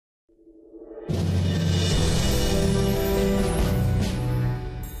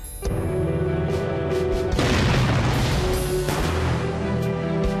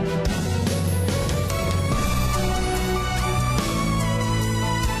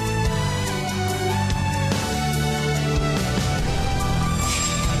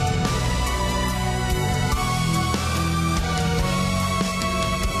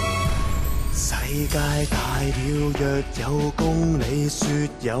了若有公理，說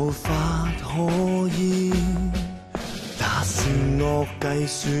有法可依。那是惡計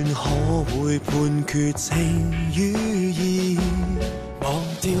算，可會判決情與義？忘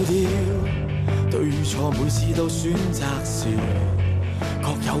掉了對與錯，每次都選擇時，各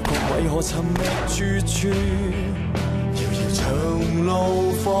有各位可尋覓處處。遙遙長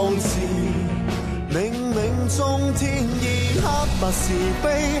路方知，冥冥中天意黑白是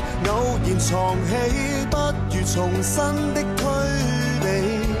非，偶然藏起，不如重新的推理。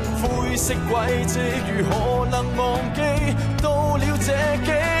灰色軌跡如何能忘記？到了這境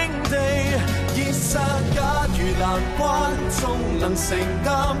地，現實假如難關，終能承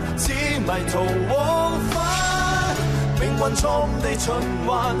擔，似迷途往返。命運錯誤地循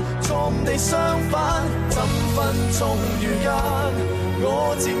環，錯誤地相反，怎分鐘如一，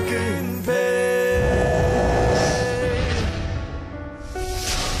我漸倦疲。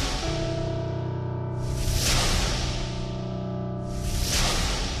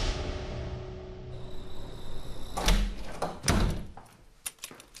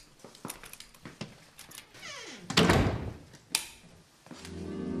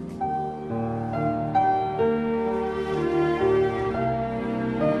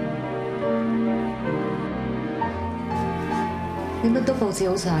你乜都佈置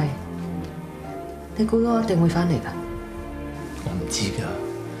好晒，你估到我一定會翻嚟㗎？我唔知㗎，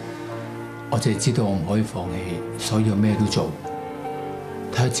我淨係知道我唔可以放棄，所以我咩都做，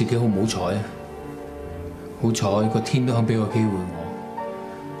睇下自己好唔好彩啊！好彩個天都肯俾個機會我，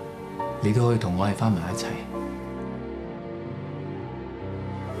你都可以同我係翻埋一齊。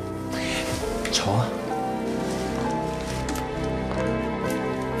坐啊！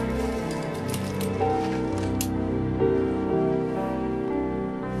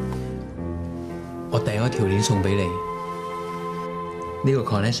我訂咗條鏈送俾你，呢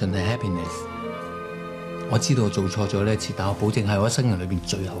個 connection 係 happiness。我知道我做錯咗呢一次，但我保證係我一生人裏邊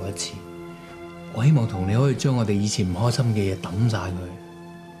最後一次。我希望同你可以將我哋以前唔開心嘅嘢抌晒佢，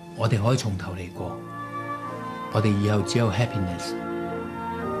我哋可以從頭嚟過，我哋以後只有 happiness，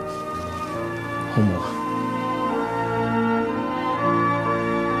 好唔好啊？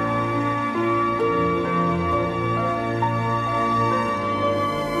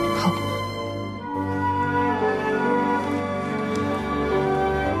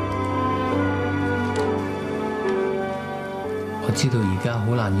我知道而家好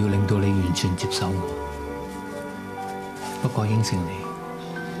難要令到你完全接受我，不過應承你，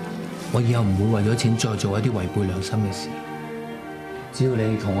我以後唔會為咗錢再做一啲違背良心嘅事。只要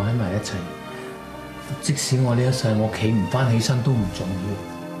你同我喺埋一齊，即使我呢一世我企唔返起身都唔重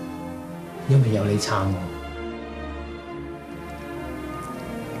要，因為有你撐我。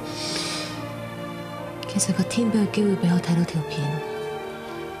其實個天俾個機會俾我睇到條片，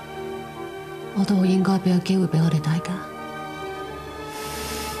我都好應該俾個機會俾我哋大家。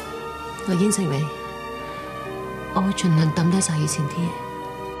我應承你，我會盡量抌低晒以前啲嘢，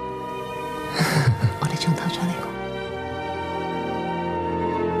我哋從頭再嚟過。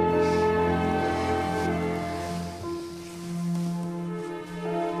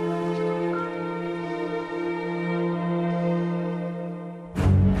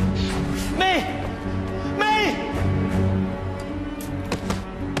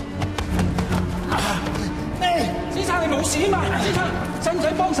先生你冇事嘛？先生使唔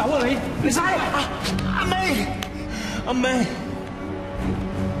使幫手啊？你嘥阿May，阿May，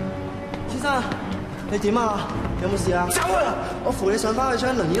先生你點啊？有冇事啊？走啊！我扶你上返去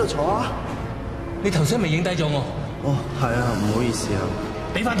張輪椅度坐啊！你頭先咪影低咗我？哦，係啊，唔好意思啊。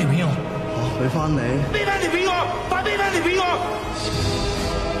俾翻條片我。哦，俾翻你。俾翻條片我，快俾翻條片我！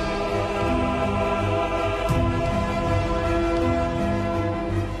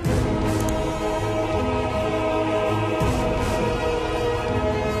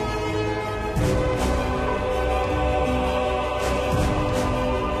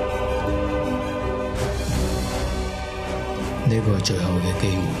呢個係最後嘅機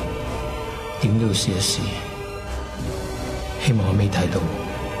會，點都要試一試。希望我未睇到。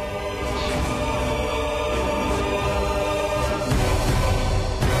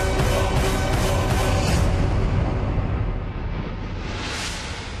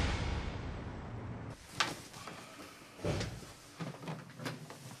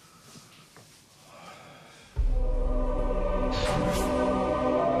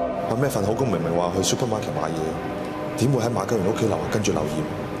揾咩份好工？明明話去 supermarket 買嘢。點會喺馬家園屋企樓下跟住留言？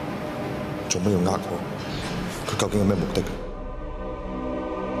做乜要呃我？佢究竟有咩目的？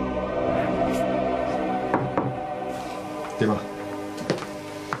點啊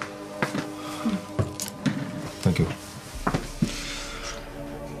？Thank you。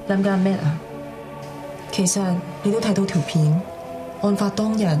諗緊咩啊？其實你都睇到條片，案發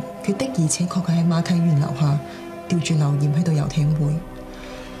當日佢的而且確係喺馬啟園樓下吊住劉艷去到遊艇會，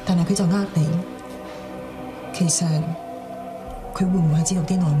但係佢就呃你。其實佢會唔會係知道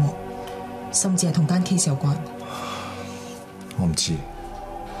啲內幕，甚至係同單 case 有關？我唔知。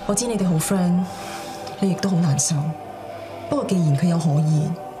我知你哋好 friend， 你亦都好難受。不過既然佢有可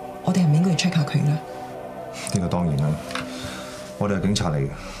疑，我哋係咪應該要 check 下佢咧？呢個當然啦，我哋係警察嚟嘅，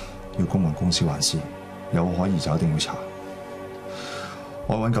要公民公司還事，有可疑就一定會查。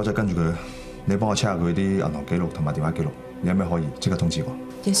我揾狗仔跟住佢，你幫我 check 下佢啲銀行記錄同埋電話記錄，你有咩可疑即刻通知我。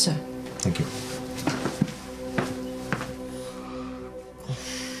Yes sir。Thank you。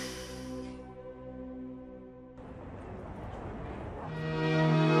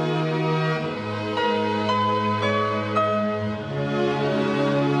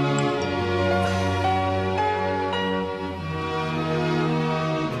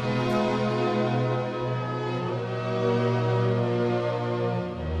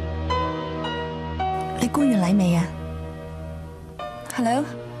你搬完禮未啊 ？Hello，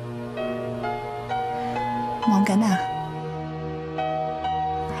 忙緊啊？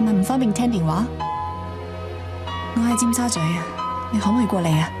係咪唔方便聽電話？我喺尖沙咀啊，你可唔可以過嚟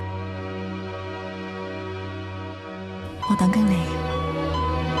啊？我等緊你。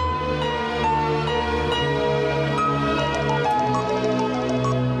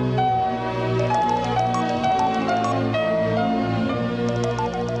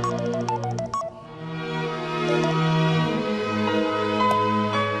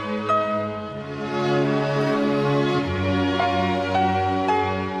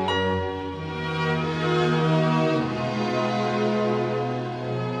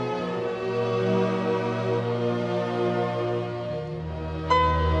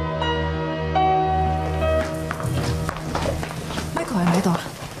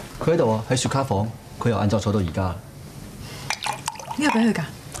佢喺度啊，喺雪茄房。佢由晏晝坐到而家。呢個俾佢㗎。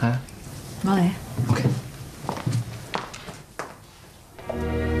係啊。我嚟。OK。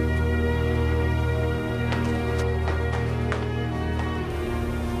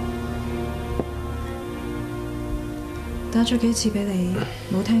打咗幾次俾你，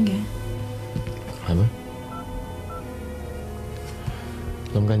冇聽嘅。係咩？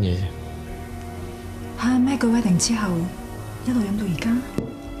諗緊嘢啫。嚇咩？個 wedding 之後一路飲到而家。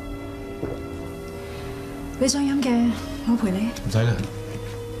你想飲嘅，我陪你。唔使啦，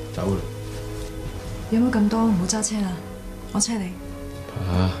走啦。飲咗咁多，唔好揸車啦，我車你。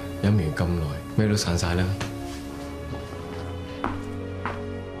飲完咁耐，咩都散晒啦。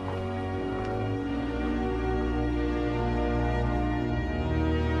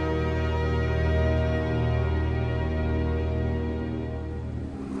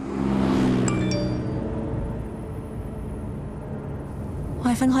我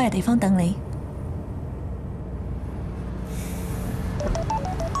喺分開嘅地方等你。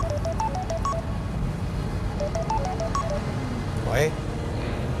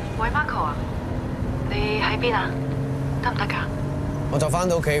喂 ，Marco 啊，你喺邊啊？得唔得㗎？我就翻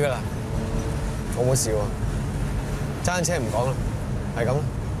到屋企㗎啦，我冇事喎。揸車唔講啦，係咁啦。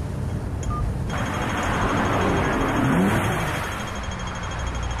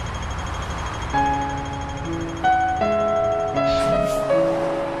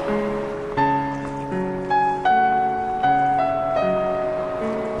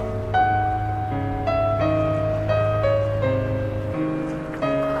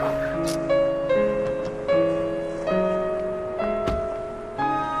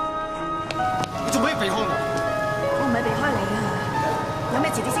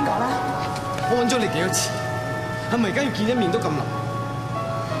係咪而家要見一面都咁難？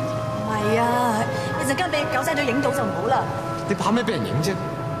唔係啊，一陣間俾狗仔隊影到就唔好啦。你怕咩俾人影啫？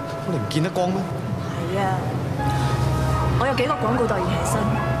我哋唔見得光咩？係啊，我有幾個廣告代言起身，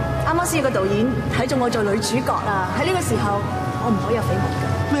啱啱先有個導演睇中我做女主角啦。喺呢個時候，我唔可以有緋聞㗎。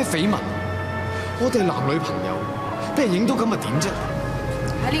咩緋聞？我哋係男女朋友，俾人影到咁咪點啫？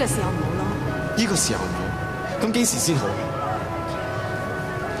喺呢個時候唔好咯。呢個時候唔好，咁幾時先好？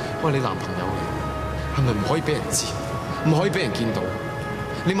喂，你男朋友嚟，係咪唔可以俾人知，唔可以俾人見到？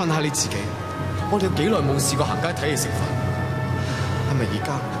你問下你自己，我哋有幾耐冇試過行街睇你食飯？係咪而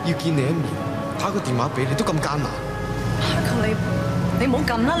家要見你一面，打個電話俾你都咁艱難？求你唔好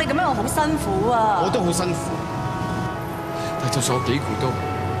咁啦，你咁樣我好辛苦啊！我都好辛苦，但係就算我幾攰都好，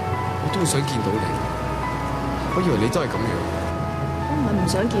我都會想見到你。我以為你都係咁樣。我唔係唔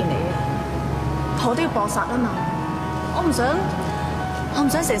想見你啊，我都要搏殺啊嘛！我唔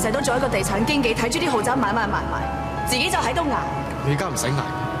想成世都做一個地產經紀，睇住啲豪宅買，自己就喺度捱。你而家唔使捱，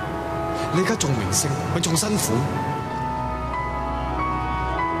你而家做明星，咪仲辛苦。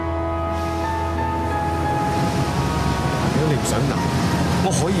唔想鬧，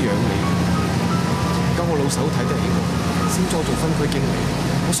我可以養你。而家我老手睇得起我，升咗做分區經理，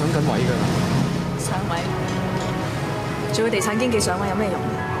我上緊位㗎啦。上位？做個地產經紀上位有咩用？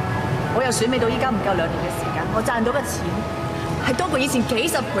我由選美到依家唔夠2年嘅時間，我賺到嘅錢係多過以前幾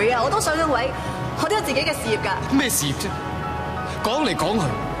10倍啊！我都上咗位，我都有自己嘅事業㗎。咩事業啫？講嚟講去，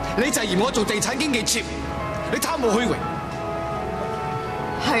你就係嫌我做地產經紀 cheap， 你貪慕虛榮。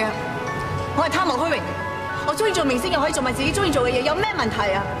係啊，我係貪慕虛榮。我中意做明星，又可以做埋自己中意做嘅嘢，有咩問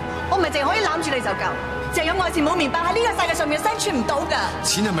題啊？我唔係淨係可以攬住你就夠，淨係有愛情冇麵包喺呢個世界上面生存唔到㗎。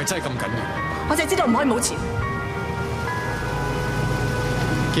錢係咪真係咁緊要？我淨係知道唔可以冇錢。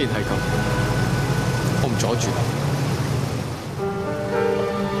既然係咁，我唔阻住你。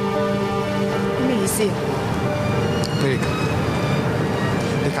咩意思？俾你揀，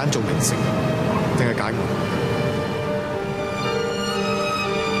你揀做明星，定係揀我？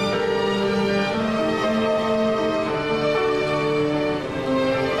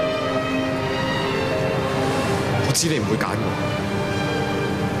我知你唔會揀我，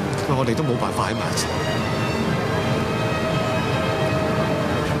但我哋都冇辦法喺埋一齊。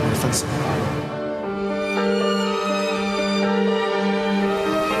我哋分手。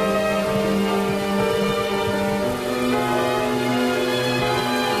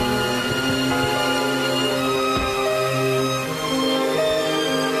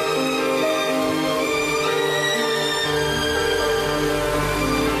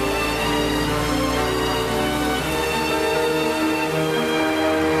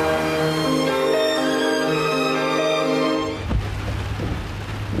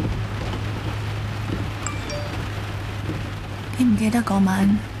記得嗰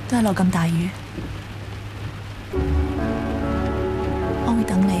晚都係落咁大雨，我會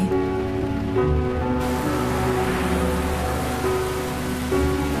等你。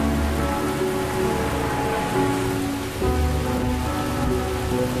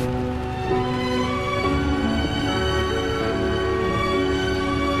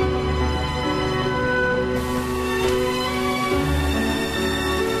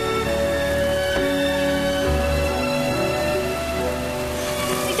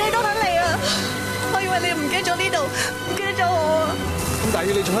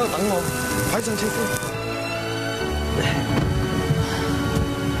你仲喺度等我，快陣車夫。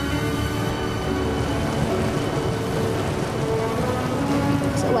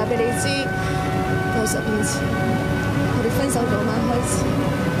就話俾你知，由10年前我哋分手嗰晚開始，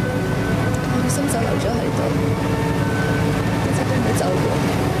我嘅心就留咗喺度，一直都冇走過。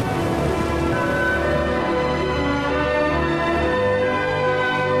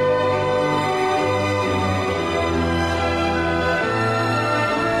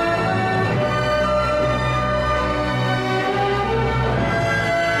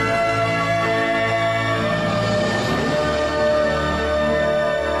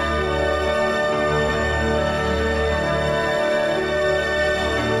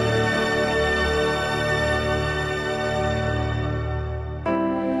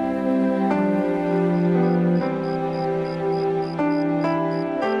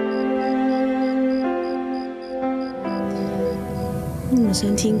唔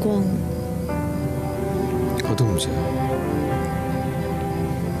想天光，我都唔想。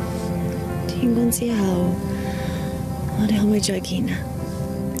天光之後，我哋可唔可以再見啊？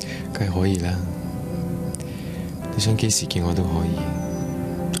梗係可以啦，你想幾時見我都可以，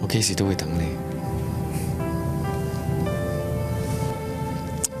我幾時都會等你。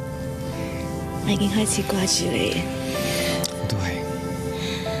我已經開始掛住你，我都係。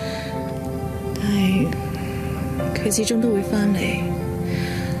但係佢始終都會翻嚟。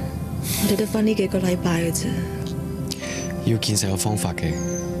我哋得翻呢幾個禮拜嘅啫，要見實有方法嘅。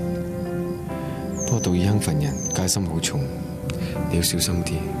不過杜義亨份人戒心好重，你要小心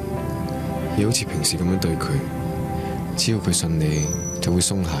啲。要好似平時咁樣對佢，只要佢信你，就會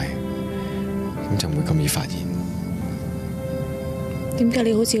鬆懈，咁就唔會咁易發現。點解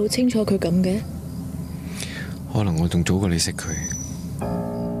你好似好清楚佢咁嘅？可能我仲早過你識佢。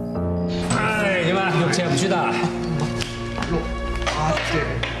唉，點啊？肉赤唔出啊？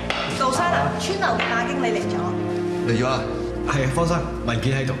杜生啊，村樓嘅馬經理嚟咗。嚟咗啦？係啊，放心，文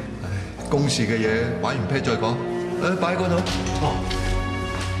件喺度。公事嘅嘢玩完 pair 再講。誒，擺喺嗰度。哦。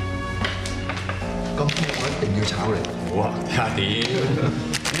今天我一定要炒你。好啊，睇下點。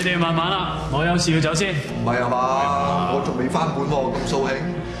你哋慢慢啦，我有事要走先。唔係啊嘛，我仲未翻本喎，咁掃興。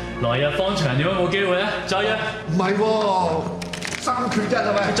來日方長點解冇機會咧？再約。唔係喎，3缺1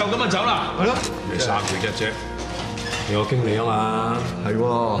係咪？就咁就走啦。係咯。你3缺1啫。你個經理啊嘛。係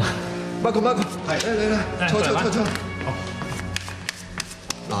喎。Marco，係嚟，坐。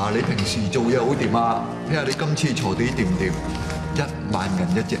嗱，你平時做嘢好掂啊？睇下你今次鋤地掂唔掂？1萬銀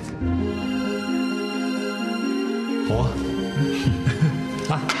一隻。好啊，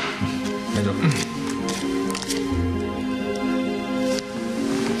啊，繼續。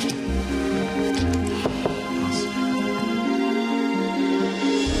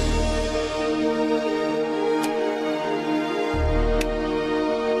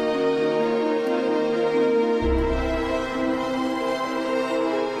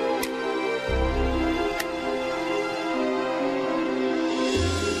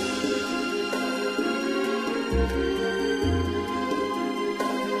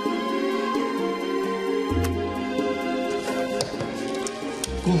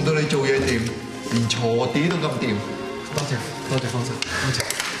估唔到你做嘢掂，連鋤地都咁掂。多謝方生，多謝。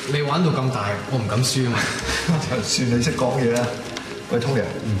你玩到咁大，我唔敢輸啊嘛。就算你識講嘢啦。喂，Tony，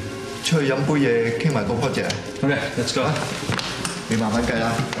出去飲杯嘢，傾埋個 project 啊。OK，let's go。你慢慢計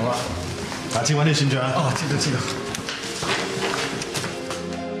啦。好啊。下次揾你算賬啊。哦，知道。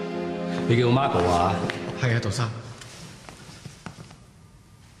你叫 Marco 啊？係啊，杜生。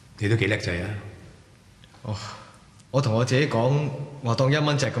你都幾叻仔啊！哦，我同我自己講話當1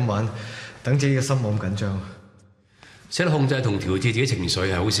蚊隻咁玩，等自己嘅心冇咁緊張。識得控制同調節自己情緒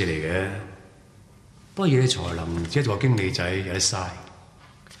係好事嚟嘅，不過以你才能，只係做個經理仔有得嘥。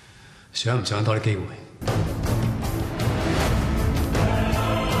想唔想多啲機會？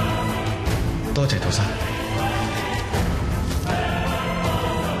多謝杜生。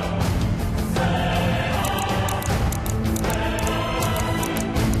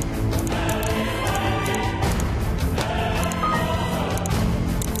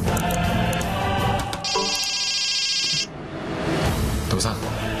杜生，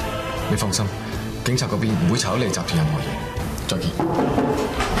你放心，警察嗰邊唔會查到你集團任何嘢。再見。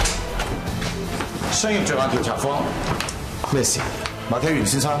商業罪案調查科，咩事？馬啟元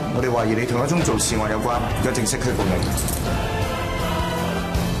先生，我哋懷疑你同一宗做事案有關，而家正式拘捕你。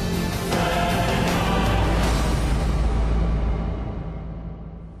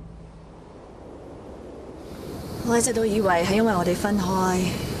我一直都以為係因為我哋分開，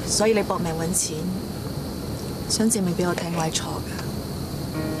所以你搏命揾錢，想證明俾我聽我係錯㗎。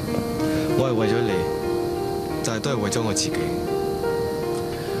我係為咗你，但係都係為咗我自己。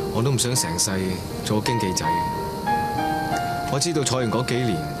我都唔想成世做個經紀仔。我知道坐完嗰幾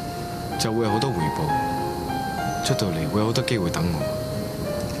年就會有好多回報，出到嚟會有好多機會等我。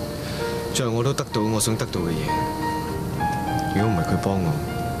最後我都得到我想得到嘅嘢。如果唔係佢幫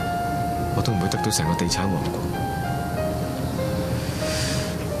我都唔會得到成個地產王國。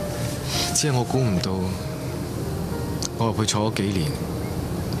只係我估唔到，我入去坐咗幾年，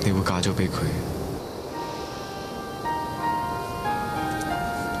你會嫁咗俾佢。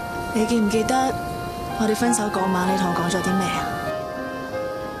你記唔記得我哋分手嗰晚，你同我講咗啲咩啊？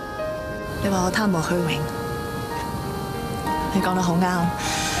你話我貪慕虛榮，你講得好啱。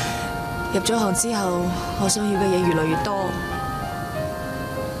入咗行之後，我想要嘅嘢越來越多，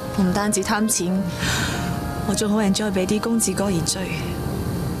我唔單止貪錢，我仲好 enjoy俾啲公子哥而追。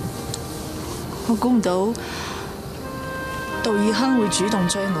我估唔到杜yeehang會主動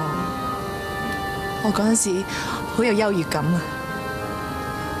追我，我嗰陣時好有優越感啊！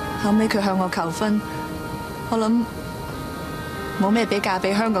後尾佢向我求婚，我諗冇咩比嫁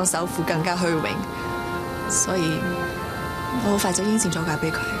俾香港首富更加虛榮，所以我好快就應承咗嫁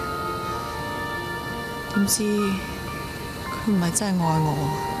俾佢。點知佢唔係真係愛我，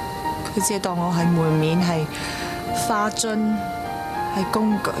佢只係當我係門面，係花樽，係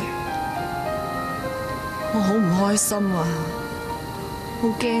工具。我好唔開心啊，好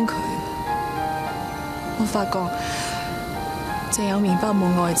驚佢。我發覺淨有麵包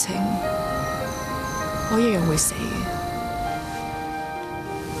冇愛情，我一樣會死嘅。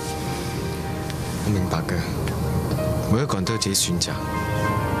我明白嘅，每一個人都有自己選擇，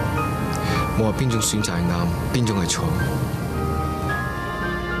冇話邊種選擇係啱，邊種係錯。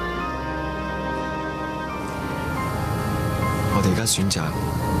我哋而家選擇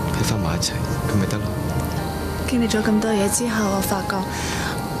喺返埋一齊，咁咪得咯。經歷咗咁多嘢之後，我發覺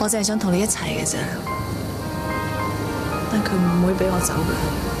我淨係想同你一齊嘅啫，但佢唔會俾我走嘅。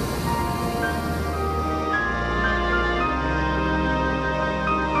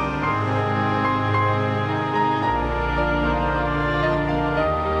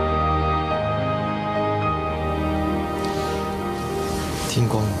天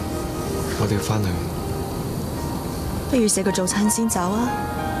光，我哋要返去。不如食個早餐先走啊！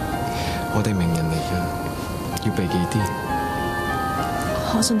我哋名人嚟㗎，要避忌啲。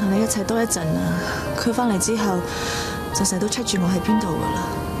我想同你一齊多一陣啊！佢返嚟之後，就成日都 check 住我喺邊度㗎啦。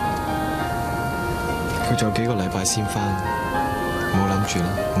佢仲有幾個禮拜先返，唔好諗住啦，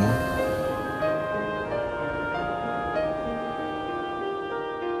好冇？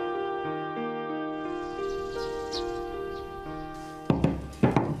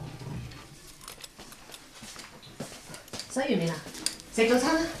洗完面啦，食早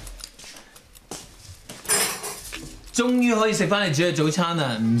餐啦。終於可以食翻你煮嘅早餐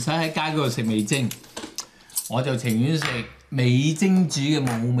啦，唔使喺街嗰度食味精，我就情願食味精煮嘅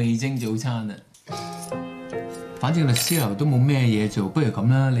冇味精早餐啦。反正律師樓都冇咩嘢做，不如咁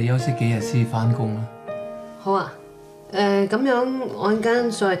啦，你休息幾日先翻工啦。好啊，咁樣我陣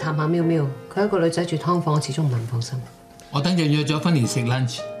間上去探下喵喵，佢一個女仔住劏房，我始終唔係咁放心。我等陣約咗芬妮食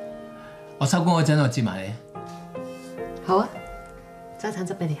lunch， 我收工嗰陣我接埋你。好啊，揸橙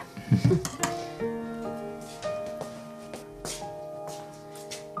汁俾你啊。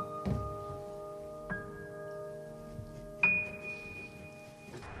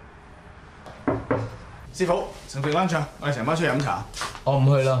師傅，食唔食 lunch 啊？我哋成班出去飲茶。我唔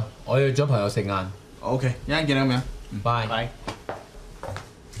去啦，我約咗朋友食晏。OK， 一陣見你咁樣。唔拜。拜。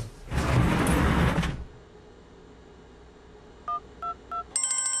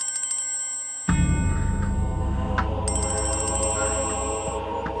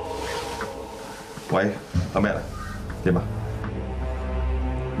喂，阿咩啊？點啊？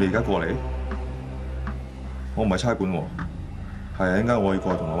你而家過嚟？我唔係差館喎，係陣間我要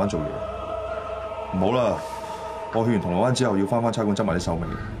過去銅鑼灣做嘢。唔好啦，我去完銅鑼灣之後要翻差館執埋啲手尾，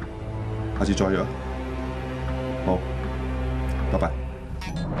下次再約。好，拜拜。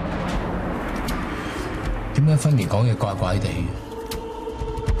點解芬妮講嘢怪怪地？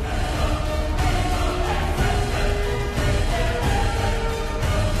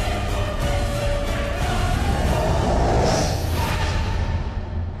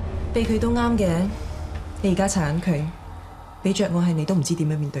避佢都啱嘅，你而家查緊佢，俾着我係你都唔知點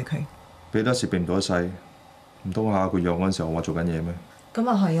樣面對佢。避得時避唔到一世，唔通下個約嗰陣時候我話做緊嘢咩？咁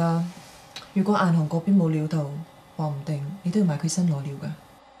啊係啊，如果銀行嗰邊冇料到，話唔定你都要埋佢身攞料㗎。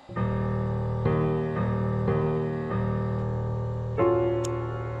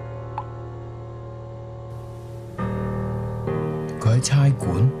佢喺差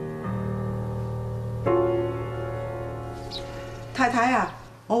館。太太啊，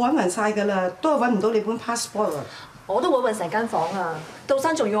我揾勻晒㗎啦，都係揾唔到你本 passport 啊！我都揾勻成間房啊，杜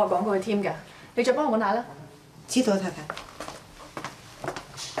生仲要我講過佢添㗎，你再幫我揾下啦。知道，太太。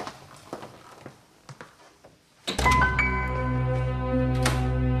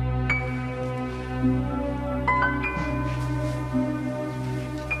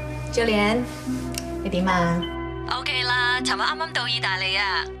Julian， 你點啊 ？OK 啦，尋日啱啱到意大利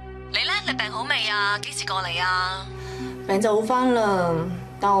啊。你咧？你病好未啊？幾時過嚟啊？病就好返啦，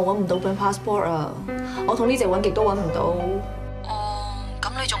但我揾唔到本 passport 啊！我同呢隻揾極都揾唔到。哦，咁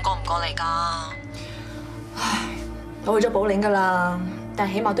你仲過唔過嚟㗎？唉，我去咗保領㗎啦，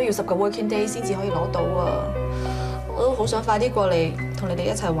但起碼都要10個 working day 先至可以攞到啊！我都好想快啲過嚟同你哋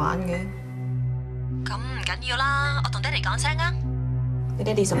一齊玩嘅。咁唔緊要啦，我同爹哋講聲啊。你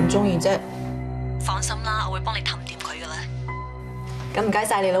爹哋實唔中意啫。放心啦，我會幫你氹掂佢㗎啦。咁唔該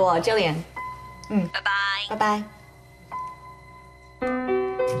晒你咯 ，Julian。拜拜。拜拜。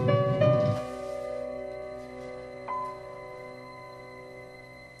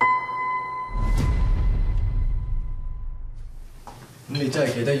咁你真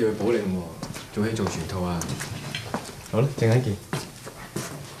係記得要去保領喎，做戲做全套啊！好啦，靜一見。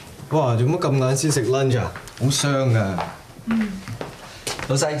哇，做乜咁晏先食 lunch 啊？好傷㗎。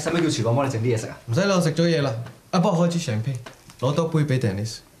老細，使唔使叫廚房幫你整啲嘢食啊？唔使啦，我食咗嘢啦。啊，幫我開支 champagne，攞多杯俾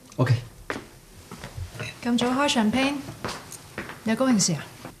Dennis。OK。咁早開 champagne， 有高興事啊？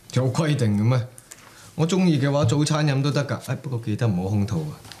有規定嘅咩？我中意嘅話，早餐飲都得㗎。不過記得唔好空肚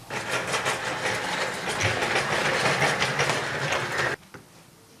啊。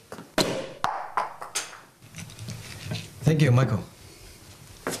Thank you, Michael.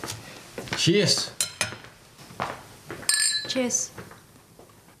 Cheers. Cheers。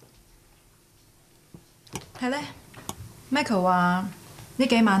係咧 ，Michael 話呢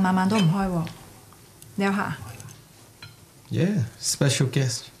幾晚晚都唔開喎，你有客啊 Yeah, special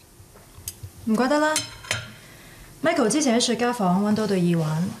guest。唔怪得啦 ，Michael 之前喺雪茄房揾到對耳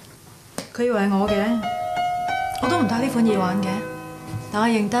環，佢以為係我嘅，我都唔戴呢款耳環嘅，但我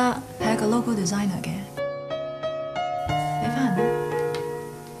認得係一個 logo designer 嘅。你翻嚟啦，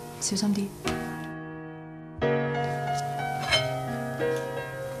小心啲。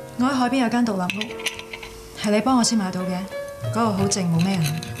我喺海邊有間獨立屋，係你幫我先買到嘅，嗰度好靜，冇咩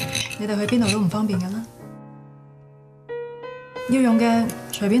人，你哋去邊度都唔方便㗎啦。要用嘅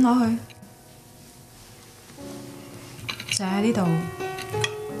隨便攞去，就喺呢度，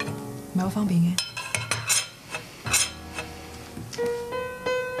唔係好方便嘅。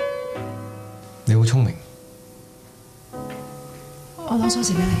鎖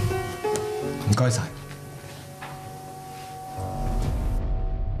匙俾你。唔該晒。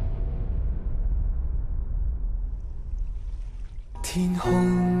天空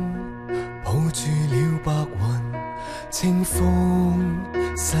抱住了白雲，清風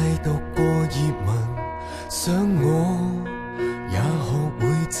細讀過葉文，想我也學會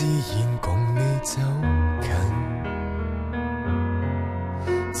自然共你走近。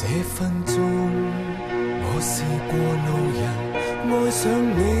這分鐘我是過路人，愛上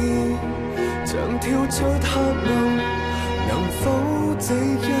你像跳出黑暗，能否這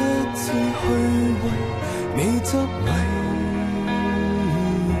一次去為你執迷？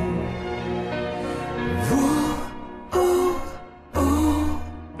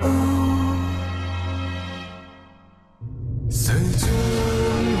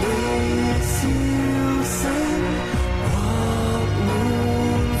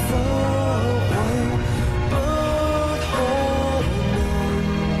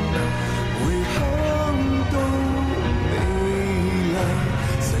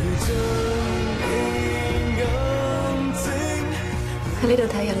喺呢度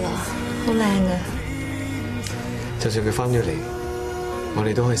睇日落，好靚啊！就算佢翻咗嚟，我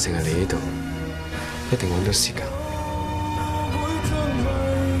哋都可以成日嚟呢度，一定揾到時間。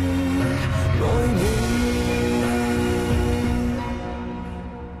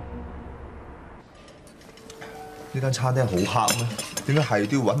呢間餐廳好黑咩？點解係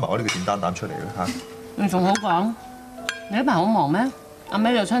都要揾埋我呢個電單膽出嚟咧嚇？你仲好講？你呢排好忙咩？阿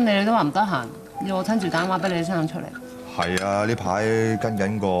妹又親你，你都話唔得閒，要我親自打電話俾你先肯出嚟。係啊，呢排跟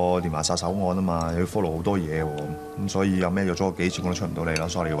緊個連環殺手案啊嘛，要 follow 好多嘢喎，咁所以有咩約咗我幾次我都出唔到嚟啦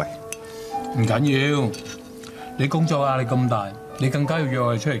，sorry喂。唔緊要，你工作壓力咁大，你更加要約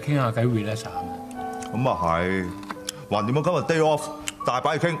我哋出嚟傾下偈 relax 下。咁啊係，橫掂我今日 day off， 大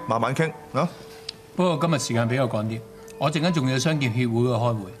把嘢傾，慢慢傾啊。不過今日時間比較趕啲，我陣間仲要商業協會嗰度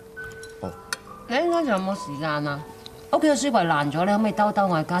開會。哦。你陣間仲有冇時間啊？屋企個書櫃爛咗，你可唔可以兜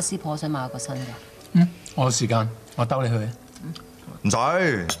我係家私鋪想買個新嘅？我有時間，我兜你去。唔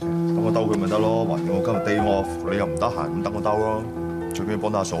使，等我兜佢咪得咯。橫掂我今日 day off， 你又唔得閒，咁等我兜咯。最緊要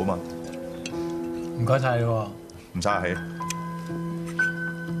幫到阿嫂啊嘛。唔該晒你喎。唔使客氣。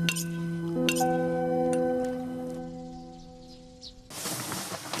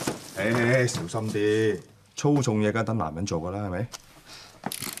小心啲，粗重嘢梗係等男人做㗎啦，係咪？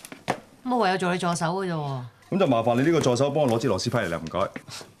咁我唯有做你助手嘅啫喎。咁就麻煩你呢個助手幫我攞支螺絲批嚟啦，唔該。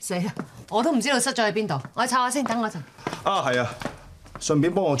死啦！我都唔知道塞咗喺邊度，我去抄下先，等我一陣。啊，係啊，順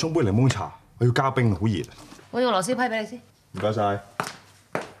便幫我沖杯檸檬茶，我要加冰，好熱。我用螺絲批俾你先。唔該晒。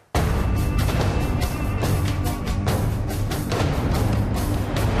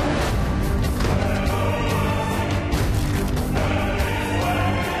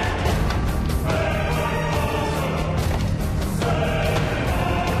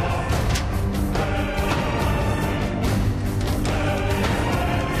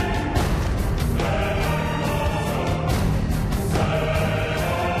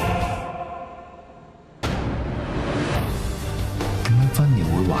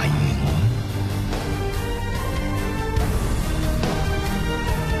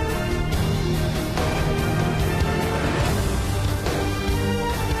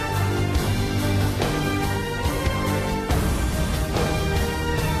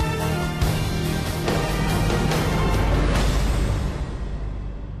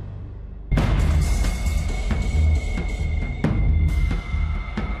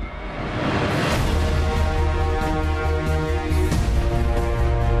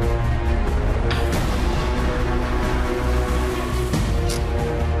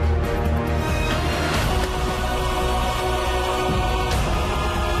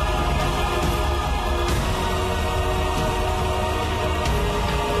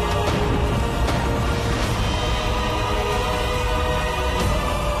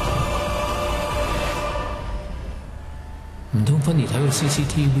唔通芬妮睇個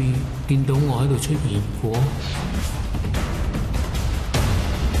CCTV 見到我喺度出現過？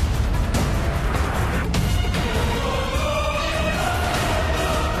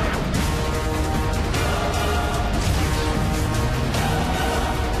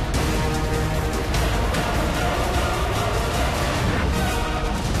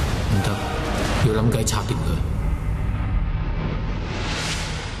唔得，要諗計拆掂佢。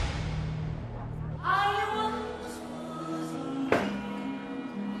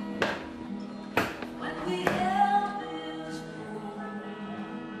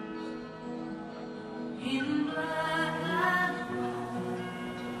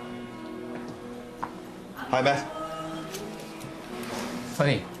係咩？芬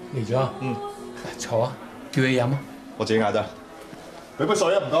妮嚟咗。坐啊，叫你飲啊。我自己嗌咋。俾杯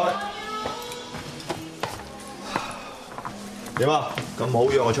水啊，唔該。點啊？咁好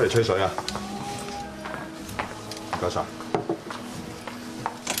約我出嚟吹水啊？唔該晒。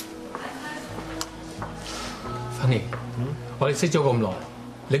Fanny，我哋識咗咁耐，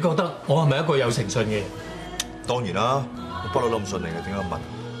你覺得我係咪一個有誠信嘅人？當然啦，我不嬲都咁順利嘅，點解問？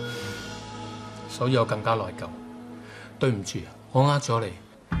所以我更加內疚。對唔住，我呃咗你。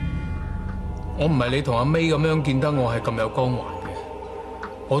我唔係你同阿 May 咁樣見得我係咁有光環嘅，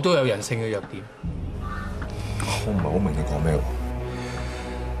我都有人性嘅弱點。我唔係好明你講咩喎？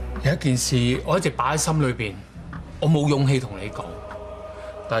有一件事我一直擺喺心裏邊，我冇勇氣同你講。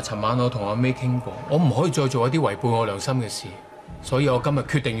但係尋晚我同阿 May 傾過，我唔可以再做一啲違背我良心嘅事，所以我今日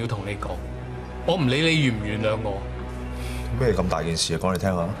決定要同你講。我唔理你原唔原諒我。咩咁大件事啊？講嚟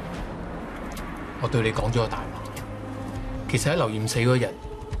聽下。我對你講咗個大話。其實喺劉艷死嗰日，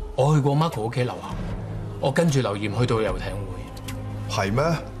我去過 Marco 屋企樓下，我跟住劉艷去到遊艇會。係咩？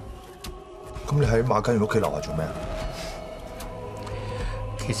咁你喺馬啟元屋企樓下做咩啊？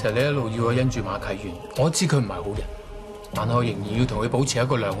其實你一路要我因住馬啟元，我知佢唔係好人，但係我仍然要同佢保持一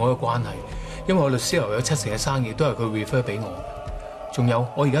個良好嘅關係，因為我律師樓有70%嘅生意都係佢 refer 俾我嘅。仲有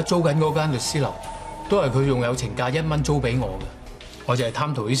我而家租緊嗰間律師樓，都係佢用友情價1蚊租俾我嘅。我就係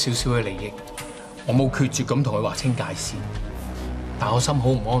貪圖啲少少嘅利益，我冇決絕咁同佢劃清界線。但我心好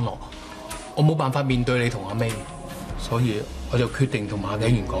唔安樂，我冇辦法面對你同阿 May， 所以我就決定同馬啟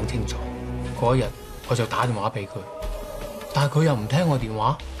元講清楚。嗰一日我就打電話俾佢，但係佢又唔聽我電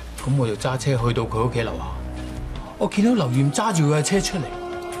話，咁我就揸車去到佢屋企樓下。我見到劉艷揸住佢嘅車出嚟，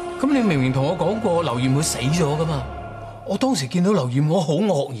咁你明明同我講過劉艷會死咗噶嘛？我當時見到劉艷，我好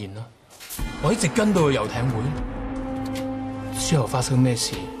愕然啊！我一直跟到去遊艇會，之後發生咩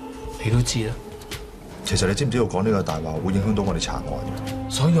事你都知啦。其實你知唔知道講呢個大話會影響到我哋查案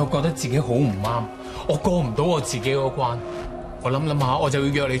嘅？所以我覺得自己好唔啱，我過唔到我自己嗰關。我諗下，我就要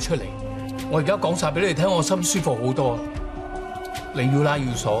約你出嚟。我而家講晒俾你聽，我心舒服好多。你要拉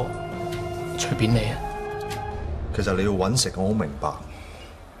要鎖，隨便你啊。其實你要揾食，我好明白。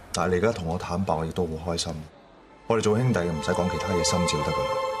但係你而家同我坦白，我亦都好開心。我哋做兄弟唔使講其他嘢，心照得㗎啦。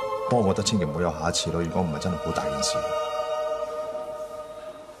不過我覺得千祈唔好有下一次咯。如果唔係，真係好大件事。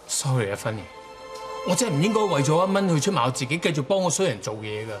Sorry 啊，Fanny，我真係唔應該為咗1蚊去出賣我自己，繼續幫個衰人做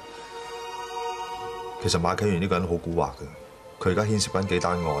嘢㗎。其實馬啟元呢個人好蠱惑嘅，佢而家牽涉緊幾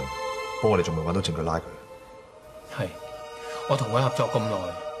單案，不過我哋仲未揾到證據拉佢。係，我同佢合作咁耐，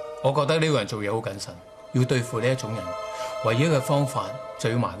我覺得呢個人做嘢好謹慎。要對付呢一種人，唯一嘅方法就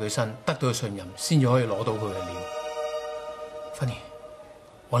要埋佢身，得到佢信任，先至可以攞到佢嘅料。Fanny，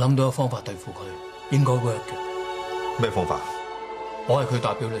我諗到個方法對付佢，應該 work 嘅。咩方法？我係佢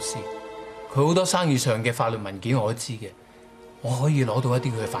代表律師，佢好多生意上嘅法律文件我都知嘅，我可以攞到一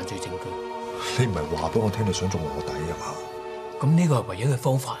啲佢嘅犯罪證據。你唔係話俾我聽你想做臥底啊嘛？咁呢個係唯一嘅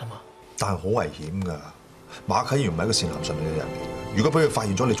方法啊嘛。但係好危險㗎，馬啟元唔係一個善良順利嘅人嚟嘅。如果俾佢發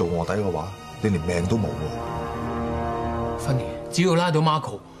現咗你做臥底嘅話，你連命都冇喎。Fanny，只要拉到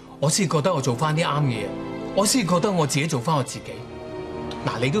Marco， 我先覺得我做翻啲啱嘅嘢，我先覺得我自己做翻我自己。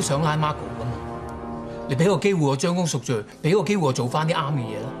嗱，你都想拉 Marco 㗎嘛？你俾個機會我將功贖罪，俾個機會我做翻啲啱嘅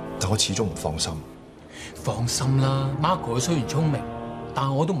嘢啦。但我始終唔放心。放心啦 ，Marco 佢雖然聰明，但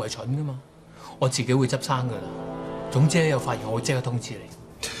係我都唔係蠢㗎嘛，我自己會執生㗎啦。總之有發現我會即刻通知你，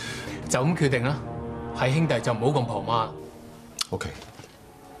就咁決定啦。係兄弟就唔好咁婆媽。OK。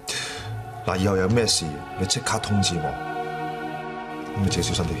嗱，以後有咩事你即刻通知我，咁你自己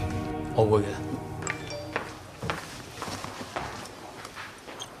小心啲。我會嘅。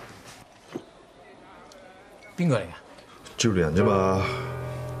邊個嚟㗎？招聯人啫嘛，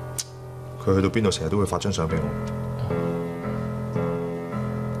佢去到邊度成日都會發張相俾我。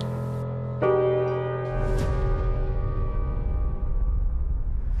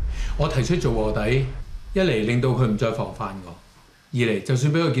我提出做臥底，一嚟令到佢唔再防範我，二嚟就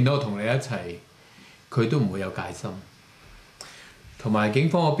算俾佢見到我同你一齊，佢都唔會有戒心。同埋警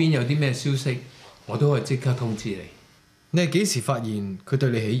方嗰邊有啲咩消息，我都可以即刻通知你。你係幾時發現佢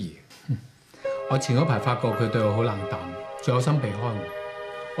對你起疑？我前嗰排發覺佢對我好冷淡，仲有心避開我。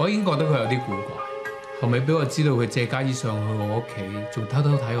我已經覺得佢有啲古怪。後尾俾我知道佢借家衣上去我屋企，仲偷偷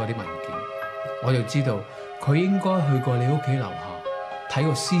睇我啲文件，我就知道佢應該去過你屋企樓下睇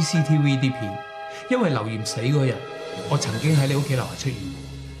過 CCTV 啲片，因為劉艷死嗰日，我曾經喺你屋企樓下出現過。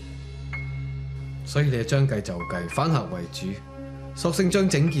所以你係將計就計，反客為主，索性將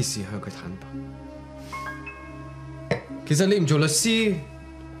整件事向佢坦白。其實你唔做律師，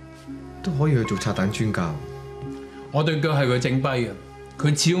都可以去做拆彈專家。我對腳係佢整跛嘅，佢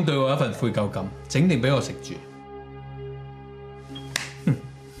始終對我有一份悔疚感，整定俾我食住。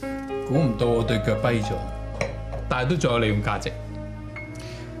估唔到我對腳跛咗，但係都仲有利用價值。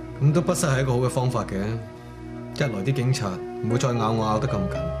咁都不失係一個好嘅方法嘅。一來啲警察唔會再咬我咬得咁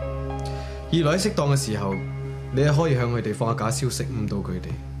緊，二來喺適當嘅時候，你係可以向佢哋放下假消息誤導佢哋。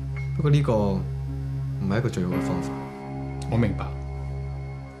不過呢個唔係一個最好嘅方法。我明白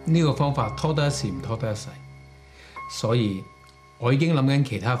呢個方法拖得一時唔拖得一世，所以我已經諗緊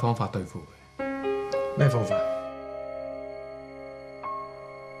其他方法對付佢。咩方法？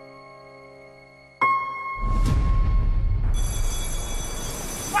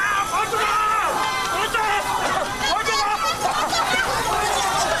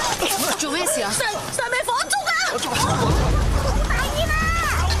做咩事啊？上面火燭啊！大煙啊！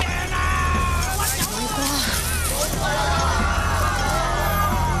救命啊！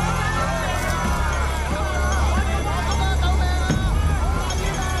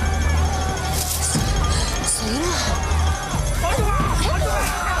死啦！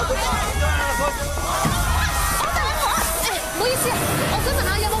唔好意思啊，我想問下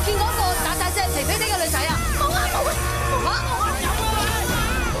有冇見過一個大隻肥肥哋嘅女仔啊？冇啊冇啊冇啊！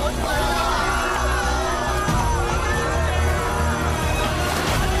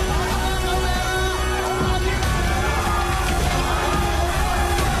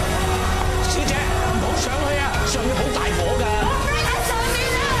上面好大火㗎！喺上面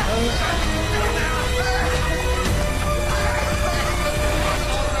啊！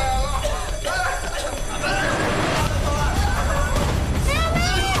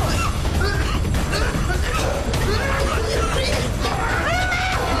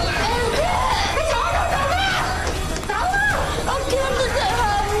走啊！我見到隻下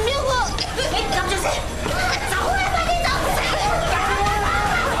唔喐喎，你撳住先，走啊！快啲走！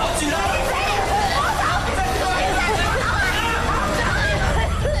攞住啦！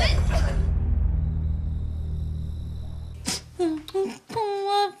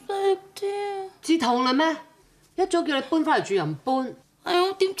知痛啦咩？一早叫你搬翻嚟住又唔搬。係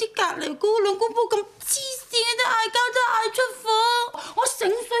我點知隔離嗰兩公婆咁黐線嘅啫，嗌交真係嗌出火。我醒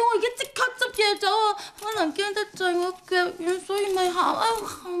水，我而家即刻執嘢走啊！可能驚得滯我腳軟，所以咪行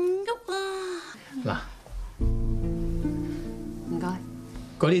行唔喐啊！嗱，唔該。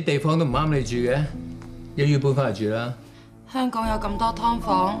嗰啲地方都唔啱你住嘅，一於搬翻嚟住啦。香港有咁多劏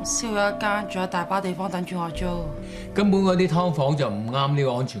房，燒咗一間，仲有大把地方等住我租。根本嗰啲劏房就唔啱呢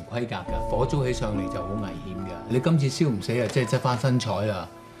個安全規格㗎，火燭起上嚟就好危險㗎。你今次燒唔死啊，即係執翻身彩啦。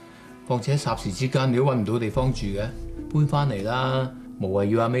況且霎時之間你都揾唔到地方住嘅，搬翻嚟啦，無謂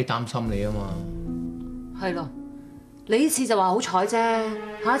要阿妹擔心你啊嘛。係咯，你呢次就話好彩啫，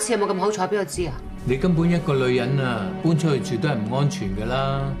下一次有冇咁好彩邊個知啊？你根本一個女人啊，搬出去住都係唔安全㗎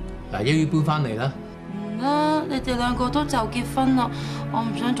啦。嗱，一於搬翻嚟啦。唔啦，你哋兩個都就結婚啦，我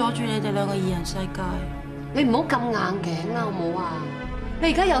唔想阻住你哋兩個二人世界。你唔好咁硬頸啦，好唔好啊？你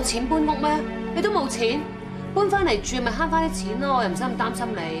而家有錢搬屋咩？你都冇錢，搬翻嚟住咪慳翻啲錢咯，我又唔使咁擔心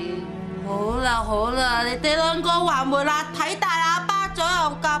你。好啦好啦，你哋兩個還回立體大喇叭左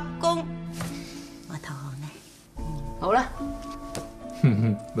右夾攻，我投降啦。好啦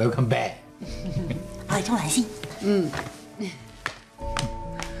，Welcome back。我哋沖涼先。嗯。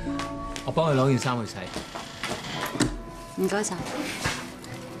我幫佢攞件衫去洗。唔該晒。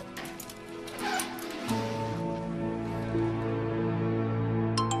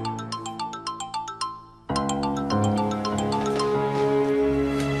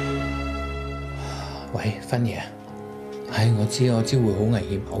喂，芬爺，係我知會好危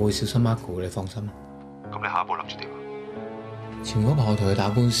險，我會小心 Marco， 你放心。咁你下一步諗住點啊？前嗰排我同佢打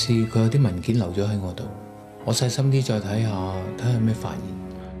官司，佢有啲文件留咗喺我度，我細心啲再睇下有咩發現。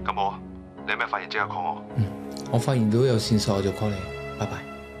咁好啊！你有咩發現即刻 call 我。我發現到有線索我就 call 你，拜拜。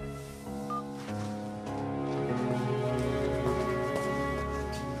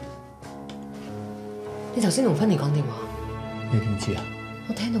你頭先同芬妮講電話？你點知啊？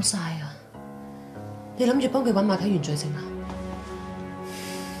我聽到晒啊！你諗住幫佢揾馬啟元罪證啊？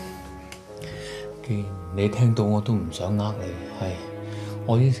既然你聽到我都唔想呃你，係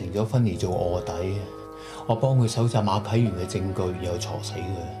我應承咗芬妮做臥底嘅，我幫佢搜集馬啟元嘅證據，然後鋤死佢。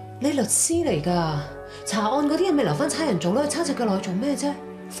你律師嚟㗎，查案嗰啲嘢咪留翻差人做咯，叉隻腳落去做咩啫？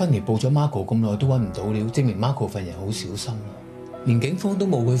芬妮報咗 Marco 咁耐都揾唔到料，證明 Marco 份人好小心啊！連警方都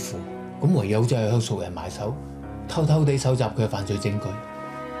冇佢符，咁唯有就係向熟人埋手，偷偷地搜集佢嘅犯罪證據。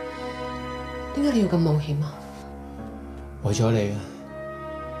點解你要咁冒險啊？為咗你啊！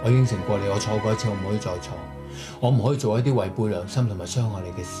我應承過你，我錯過一次，我唔可以再錯，我唔可以做一啲違背良心同埋傷害你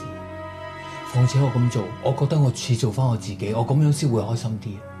嘅事。況且我咁做，我覺得我似做翻我自己，我咁樣先會開心啲。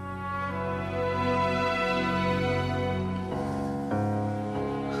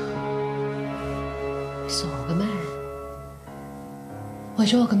傻嘅咩？為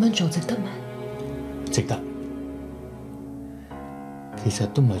咗我咁樣做，值得咩？值得。其實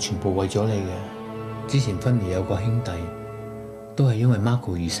都唔係全部為咗你嘅。之前芬妮有個兄弟，都係因為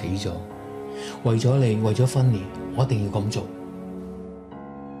Marco 而死咗。為咗你，為咗芬妮，我一定要咁做。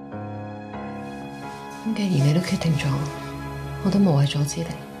咁既然你都決定咗，我都無謂阻止你。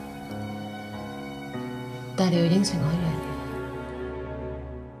但係你要應承我一樣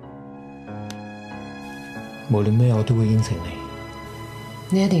嘢，無論咩我都會應承你。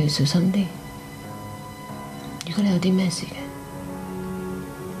你一定要小心啲。如果你有啲咩事嘅，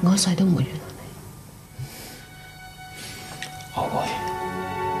我一世都唔會原諒你。我會。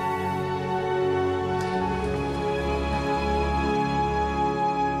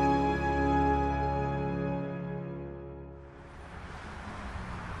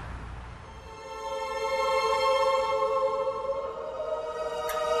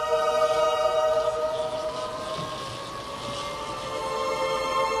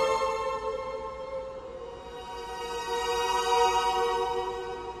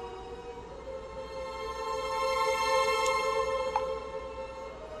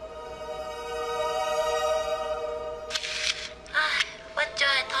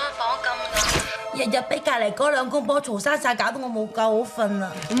日日俾隔離嗰兩公婆嘈生晒，搞到我冇覺好瞓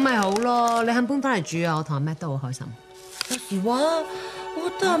啊！咁咪好咯，你肯搬翻嚟住啊！我同阿 Matt 都好開心。有時話，我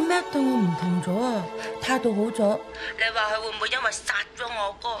覺得阿 Matt 對我唔同咗啊，態度好咗。你話佢會唔會因為殺咗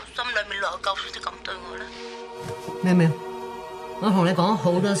我哥，心裏面內疚先至咁對我咧？明唔明？我同你講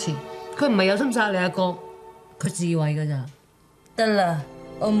好多次，佢唔係有心殺你阿哥，佢自衛㗎咋。得啦，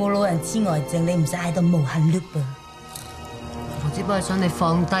我冇老人痴呆症，你唔使喺度無限 loop 啊！我只不過想你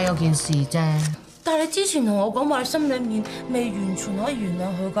放低嗰件事啫。但係你之前同我講話，你心裏面未完全可以原諒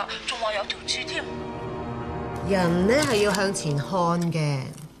佢㗎，仲話有條刺添。人咧係要向前看嘅。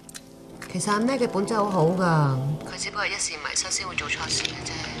其實阿咩嘅本質好好㗎，佢只不過一時迷失先會做錯事嘅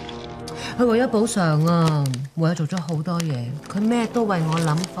啫。佢為咗補償啊，為咗做咗好多嘢，佢咩都為我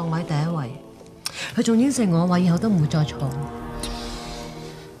諗，放喺第一位。佢仲應承我話以後都唔會再錯。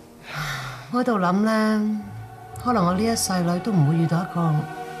我喺度諗咧，可能我呢一世裏都唔會遇到一個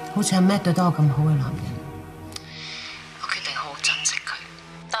好似阿 Matt 對得我咁好嘅男人。我決定好好珍惜佢。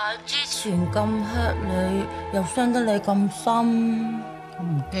但係之前咁 hurt 你，又傷得你咁深，我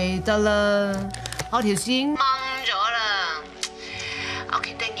唔記得啦。我條線掹